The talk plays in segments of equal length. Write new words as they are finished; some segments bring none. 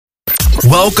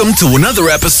Welcome to another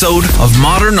episode of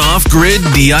Modern Off-Grid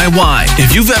DIY.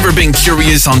 If you've ever been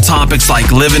curious on topics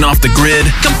like living off the grid,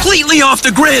 completely off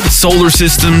the grid, solar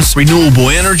systems, renewable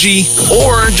energy,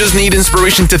 or just need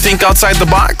inspiration to think outside the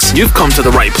box, you've come to the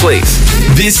right place.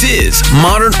 This is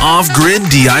Modern Off-Grid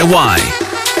DIY.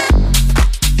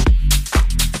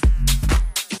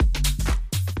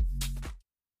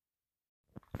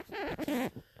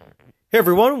 Hey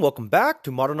everyone, welcome back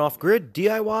to Modern Off-Grid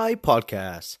DIY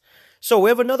Podcast. So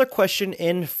we have another question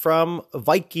in from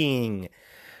Viking.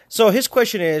 So his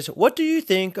question is, what do you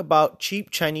think about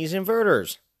cheap Chinese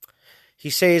inverters?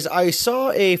 He says, I saw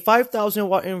a 5,000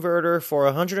 watt inverter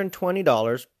for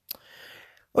 $120.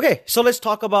 Okay, so let's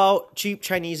talk about cheap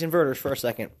Chinese inverters for a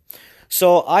second.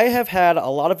 So I have had a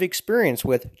lot of experience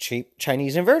with cheap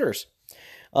Chinese inverters.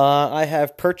 I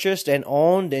have purchased and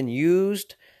owned and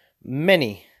used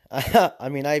many. I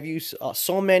mean, I've used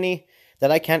so many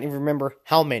that I can't even remember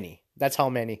how many. That's how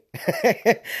many.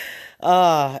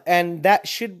 And that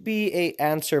should be an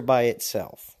answer by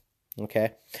itself.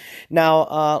 Okay.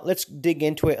 Now, let's dig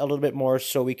into it a little bit more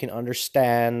so we can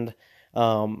understand,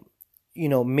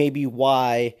 maybe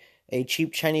why a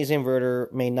cheap Chinese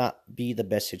inverter may not be the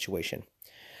best situation.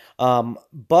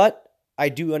 But I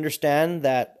do understand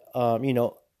that,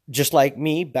 just like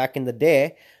me back in the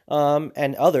day,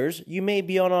 and others, you may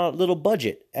be on a little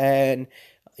budget and,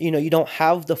 you don't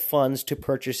have the funds to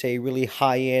purchase a really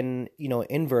high-end,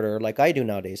 inverter like I do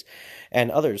nowadays and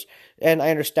others. And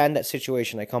I understand that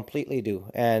situation. I completely do.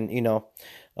 And, you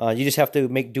just have to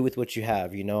make do with what you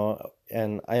have,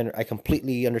 and I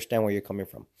completely understand where you're coming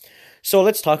from. So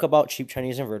let's talk about cheap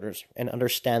Chinese inverters and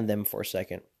understand them for a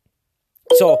second.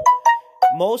 So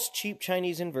most cheap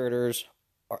Chinese inverters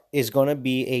is going to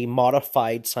be a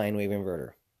modified sine wave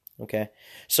inverter. Okay,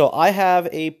 so I have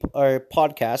a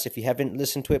podcast. If you haven't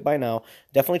listened to it by now,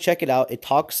 definitely check it out. It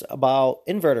talks about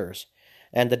inverters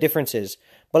and the differences.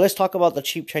 But let's talk about the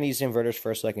cheap Chinese inverters for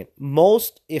a second.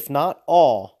 Most, if not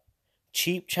all,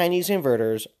 cheap Chinese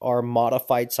inverters are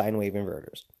modified sine wave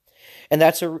inverters. And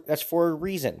that's for a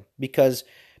reason, because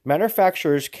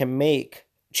manufacturers can make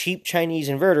cheap Chinese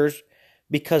inverters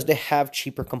because they have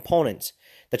cheaper components.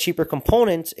 The cheaper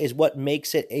components is what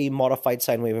makes it a modified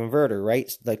sine wave inverter, right?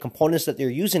 The components that they're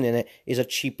using in it is a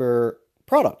cheaper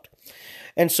product.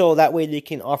 And so that way they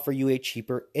can offer you a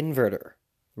cheaper inverter,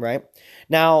 right?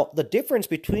 Now, the difference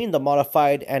between the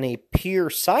modified and a pure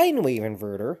sine wave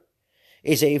inverter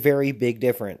is a very big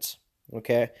difference,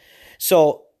 okay?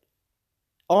 So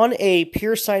on a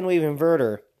pure sine wave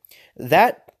inverter,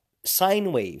 that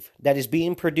sine wave that is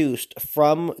being produced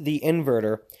from the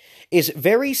inverter is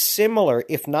very similar,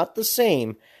 if not the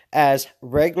same, as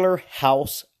regular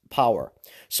house power.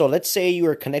 So let's say you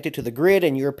are connected to the grid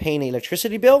and you're paying an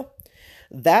electricity bill.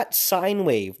 That sine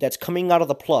wave that's coming out of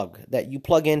the plug that you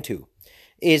plug into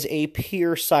is a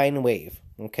pure sine wave,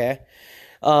 okay?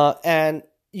 And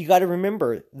you got to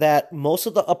remember that most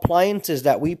of the appliances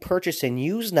that we purchase and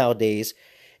use nowadays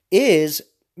is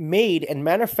made and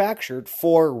manufactured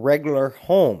for regular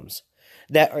homes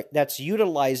that's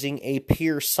utilizing a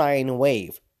pure sine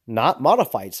wave, not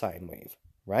modified sine wave,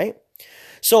 right?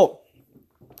 So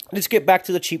let's get back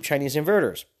to the cheap Chinese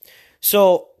inverters.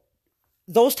 So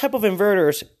those type of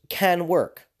inverters can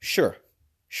work, sure,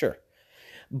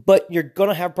 but you're going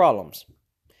to have problems.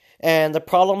 And the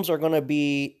problems are going to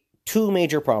be two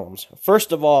major problems.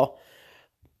 First of all,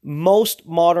 most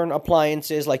modern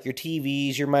appliances like your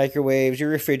TVs, your microwaves, your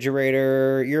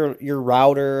refrigerator, your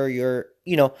router, your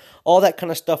all that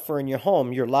kind of stuff for in your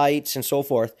home, your lights and so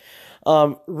forth,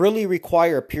 really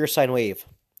require a pure sine wave,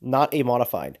 not a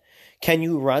modified. Can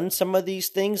you run some of these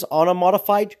things on a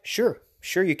modified? Sure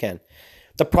you can.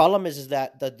 The problem is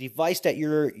that the device that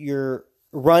you're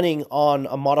running on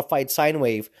a modified sine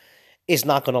wave is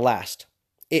not going to last.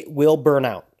 It will burn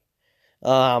out.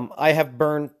 I have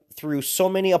burned through so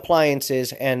many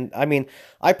appliances, and I mean,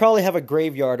 I probably have a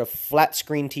graveyard of flat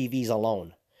screen TVs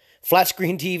alone. Flat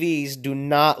screen TVs do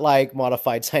not like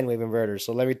modified sine wave inverters,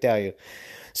 so let me tell you.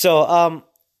 So,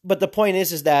 but the point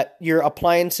is that your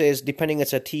appliances, depending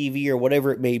it's a TV or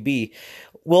whatever it may be,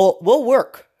 will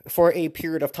work for a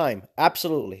period of time.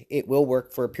 Absolutely, it will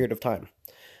work for a period of time,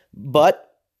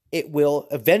 but it will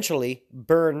eventually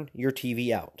burn your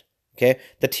TV out. Okay,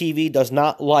 the TV does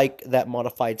not like that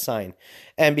modified sine.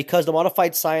 And because the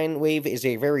modified sine wave is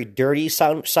a very dirty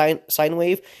sine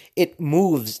wave, it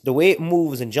moves. The way it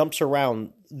moves and jumps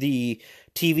around, the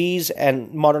TVs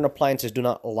and modern appliances do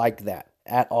not like that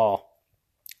at all.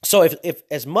 So if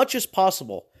as much as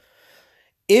possible,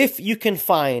 if you can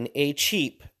find a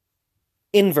cheap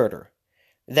inverter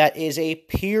that is a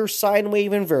pure sine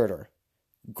wave inverter,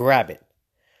 grab it.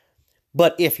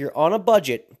 But if you're on a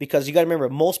budget, because you got to remember,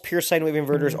 most pure sine wave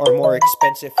inverters are more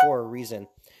expensive for a reason,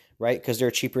 right? Because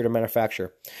they're cheaper to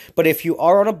manufacture. But if you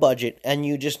are on a budget and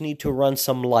you just need to run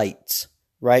some lights,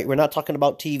 right? We're not talking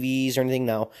about TVs or anything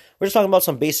now. We're just talking about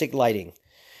some basic lighting.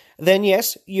 Then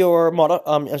yes, your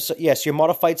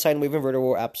modified sine wave inverter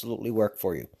will absolutely work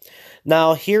for you.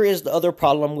 Now, here is the other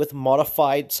problem with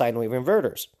modified sine wave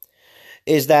inverters,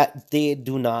 is that they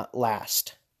do not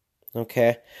last.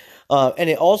 Okay, and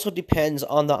it also depends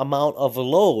on the amount of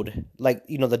load, like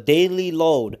the daily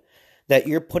load that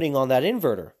you're putting on that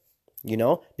inverter.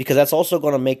 Because that's also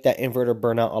going to make that inverter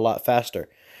burn out a lot faster.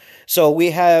 So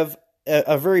we have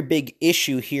a very big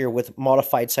issue here with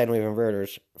modified sine wave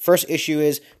inverters. First issue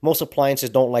is most appliances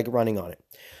don't like running on it.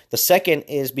 The second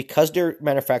is because they're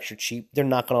manufactured cheap, they're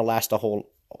not going to last that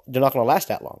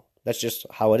long. That's just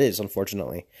how it is,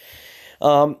 unfortunately.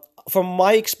 From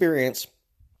my experience,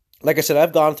 like I said,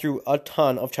 I've gone through a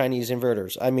ton of Chinese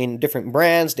inverters. I mean, different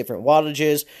brands, different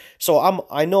wattages. So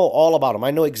I know all about them. I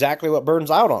know exactly what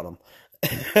burns out on them.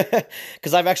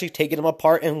 Because I've actually taken them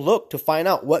apart and looked to find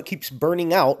out what keeps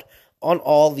burning out on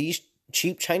all these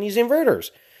cheap Chinese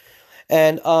inverters.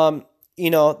 And,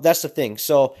 that's the thing.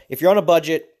 So if you're on a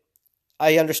budget,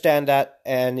 I understand that.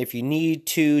 And if you need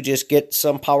to just get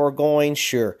some power going,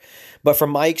 sure. But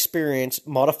from my experience,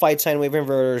 modified sine wave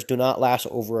inverters do not last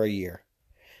over a year.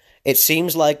 It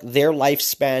seems like their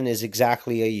lifespan is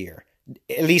exactly a year,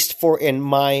 at least in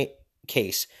my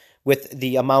case, with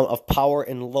the amount of power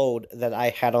and load that I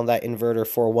had on that inverter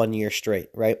for 1 year straight,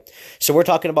 right? So we're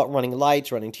talking about running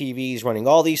lights, running TVs, running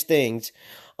all these things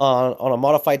on a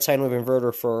modified sine wave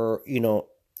inverter for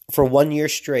 1 year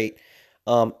straight.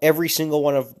 Every single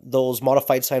one of those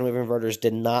modified sine wave inverters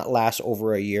did not last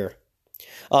over a year.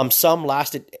 Some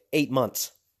lasted 8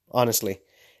 months, honestly.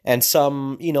 And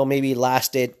some, maybe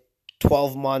lasted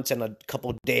 12 months and a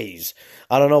couple days.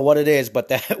 I don't know what it is, but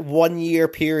that 1 year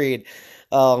period,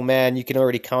 oh man, you can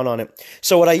already count on it.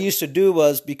 So what I used to do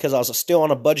was, because I was still on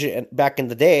a budget back in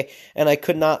the day, and I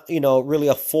could not, really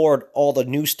afford all the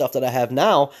new stuff that I have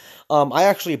now, I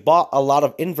actually bought a lot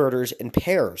of inverters in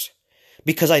pairs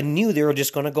because I knew they were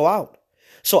just going to go out.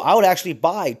 So I would actually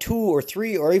buy 2 or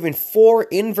 3 or even 4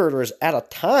 inverters at a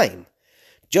time,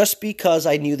 just because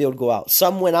I knew they would go out.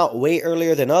 Some went out way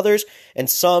earlier than others, and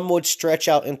some would stretch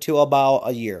out into about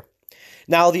a year.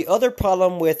 Now, the other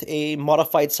problem with a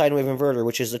modified sine wave inverter,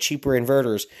 which is the cheaper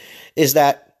inverters, is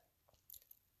that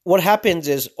what happens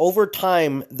is over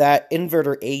time that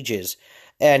inverter ages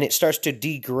and it starts to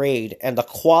degrade, and the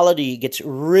quality gets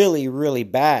really, really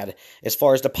bad as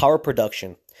far as the power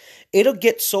production. It'll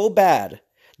get so bad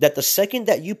that the second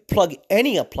that you plug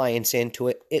any appliance into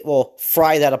it, it will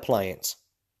fry that appliance.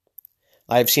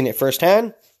 I've seen it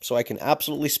firsthand, so I can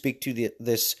absolutely speak to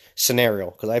this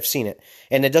scenario because I've seen it.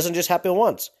 And it doesn't just happen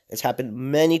once. It's happened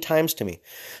many times to me.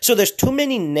 So there's too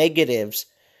many negatives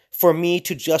for me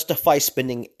to justify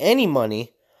spending any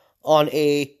money on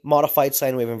a modified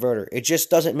sine wave inverter. It just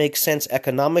doesn't make sense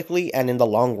economically and in the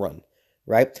long run,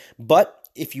 right? But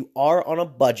if you are on a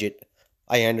budget,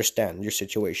 I understand your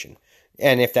situation.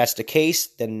 And if that's the case,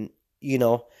 then,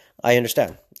 I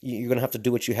understand. You're going to have to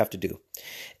do what you have to do.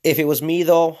 If it was me,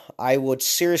 though, I would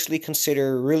seriously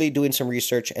consider really doing some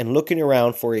research and looking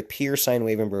around for a pure sine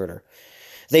wave inverter.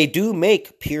 They do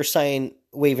make pure sine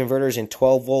wave inverters in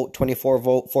 12 volt, 24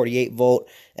 volt, 48 volt,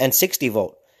 and 60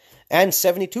 volt, and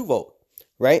 72 volt,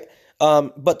 right?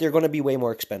 But they're going to be way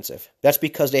more expensive. That's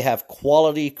because they have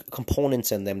quality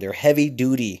components in them. They're heavy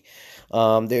duty.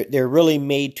 They're really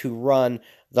made to run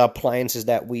the appliances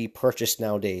that we purchase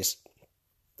nowadays.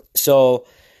 So,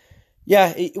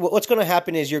 yeah, what's going to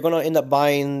happen is you're going to end up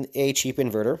buying a cheap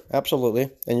inverter, absolutely,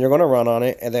 and you're going to run on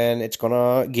it, and then it's going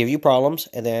to give you problems,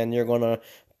 and then you're going to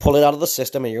pull it out of the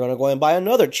system, and you're going to go and buy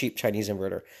another cheap Chinese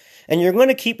inverter. And you're going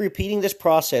to keep repeating this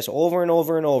process over and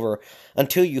over and over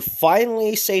until you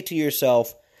finally say to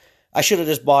yourself, I should have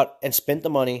just bought and spent the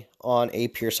money on a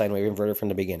pure sine wave inverter from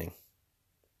the beginning.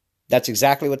 That's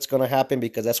exactly what's going to happen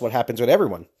because that's what happens with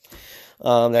everyone.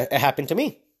 That happened to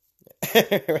me.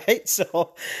 Right?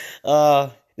 So,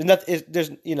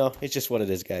 it's just what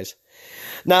it is, guys.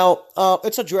 Now,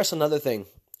 let's address another thing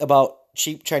about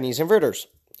cheap Chinese inverters.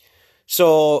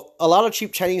 So, a lot of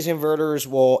cheap Chinese inverters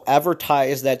will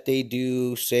advertise that they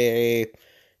do, say,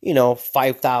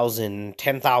 5,000,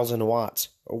 10,000 watts,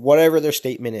 or whatever their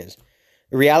statement is.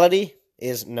 The reality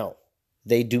is no,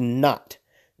 they do not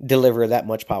deliver that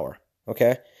much power,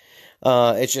 okay?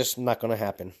 It's just not going to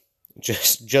happen.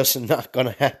 Just not going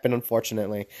to happen,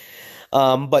 unfortunately.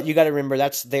 But you got to remember,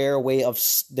 that's their way of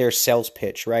their sales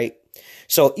pitch, right?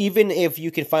 So even if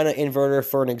you can find an inverter,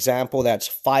 for an example, that's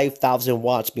 5,000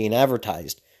 watts being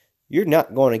advertised, you're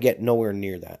not going to get nowhere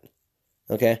near that.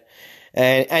 Okay?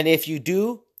 And if you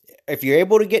do, if you're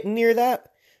able to get near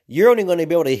that, you're only going to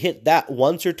be able to hit that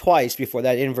once or twice before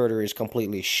that inverter is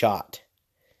completely shot.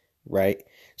 Right?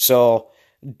 So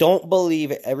don't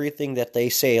believe everything that they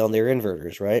say on their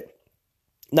inverters, right?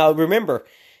 Now remember,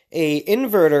 a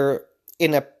inverter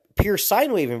in a pure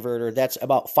sine wave inverter that's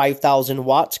about 5,000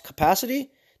 watts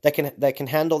capacity that can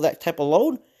handle that type of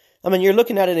load. I mean, you're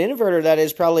looking at an inverter that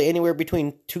is probably anywhere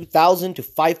between $2,000 to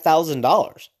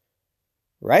 $5,000,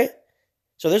 right?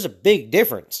 So there's a big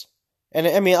difference. And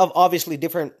I mean, obviously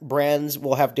different brands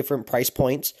will have different price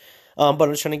points, but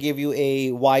I'm just trying to give you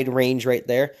a wide range right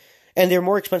there. And they're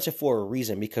more expensive for a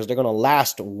reason, because they're going to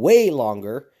last way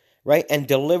longer, right? And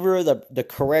deliver the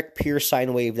correct pure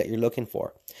sine wave that you're looking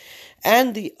for.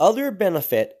 And the other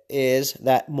benefit is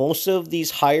that most of these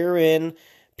higher end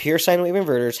pure sine wave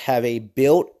inverters have a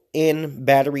built-in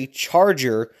battery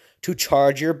charger to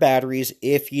charge your batteries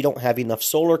if you don't have enough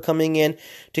solar coming in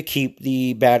to keep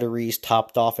the batteries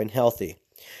topped off and healthy.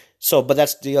 So, but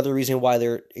that's the other reason why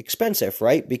they're expensive,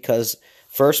 right? Because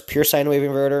first, pure sine wave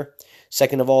inverter.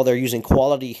 Second of all, they're using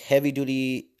quality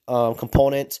heavy-duty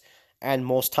components, and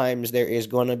most times there is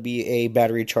going to be a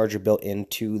battery charger built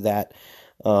into that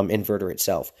inverter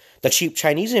itself. The cheap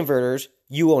Chinese inverters,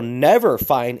 you will never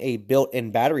find a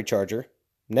built-in battery charger,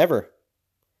 never,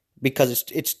 because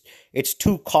it's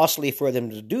too costly for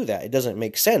them to do that. It doesn't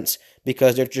make sense,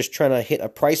 because they're just trying to hit a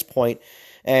price point,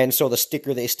 and so the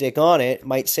sticker they stick on it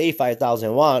might say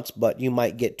 5,000 watts, but you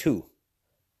might get 2,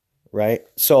 right?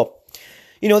 So,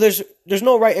 you know, there's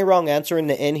no right and wrong answer in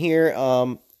the end here.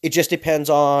 It just depends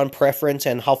on preference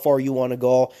and how far you want to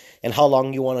go and how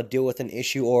long you want to deal with an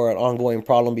issue or an ongoing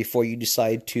problem before you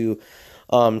decide to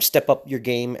step up your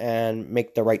game and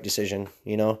make the right decision.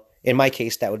 You know, in my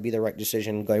case, that would be the right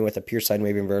decision, going with a pure sine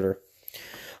wave inverter.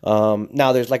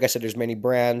 Now, like I said, there's many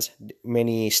brands,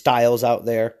 many styles out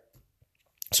there,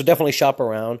 so definitely shop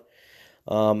around.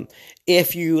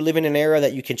 If you live in an area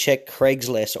that you can check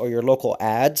Craigslist or your local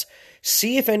ads,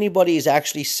 see if anybody is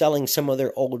actually selling some of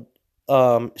their old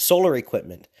solar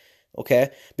equipment, okay?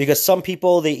 Because some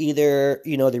people, they either,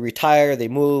 they retire, they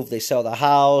move, they sell the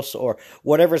house, or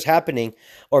whatever's happening,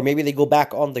 or maybe they go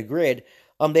back on the grid.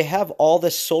 They have all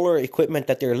this solar equipment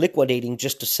that they're liquidating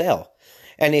just to sell.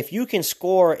 And if you can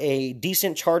score a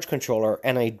decent charge controller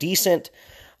and a decent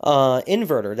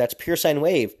inverter that's pure sine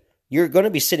wave, you're going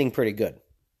to be sitting pretty good.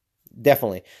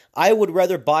 Definitely. I would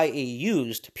rather buy a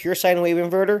used pure sine wave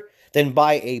inverter than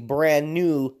buy a brand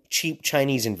new cheap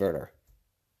Chinese inverter.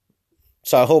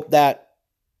 So I hope that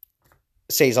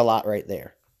says a lot right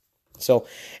there. So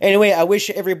anyway, I wish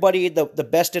everybody the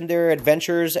best in their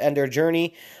adventures and their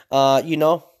journey.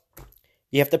 You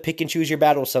have to pick and choose your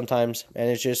battles sometimes, and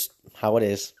it's just how it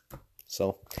is.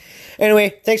 So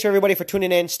anyway, thanks for everybody for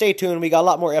tuning in. Stay tuned. We got a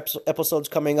lot more episodes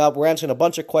coming up. We're answering a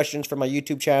bunch of questions from my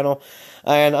YouTube channel,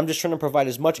 and I'm just trying to provide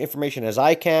as much information as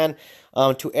I can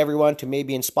to everyone to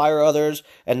maybe inspire others,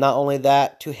 and not only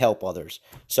that, to help others.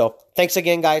 So thanks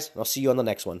again, guys, and I'll see you on the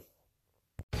next one.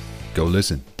 Go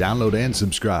listen, download, and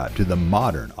subscribe to the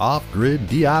Modern Off-Grid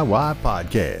DIY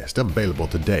Podcast, available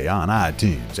today on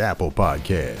iTunes, Apple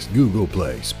Podcasts, Google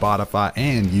Play, Spotify,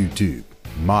 and YouTube.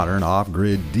 Modern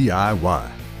Off-Grid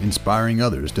DIY, inspiring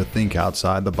others to think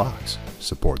outside the box.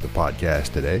 Support the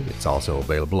podcast today. It's also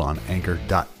available on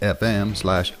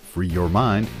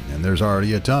anchor.fm/freeyourmind, and there's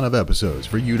already a ton of episodes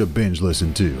for you to binge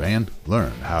listen to and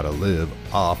learn how to live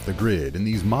off the grid in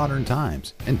these modern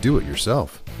times and do it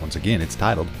yourself. Once again, it's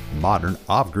titled Modern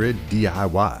Off-Grid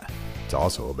DIY. It's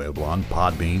also available on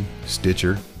Podbean,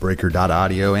 Stitcher,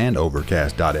 Breaker.audio, and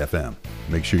Overcast.fm.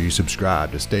 Make sure you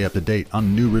subscribe to stay up to date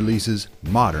on new releases.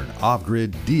 Modern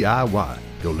Off-Grid DIY.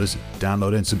 Go listen,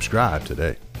 download, and subscribe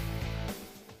today.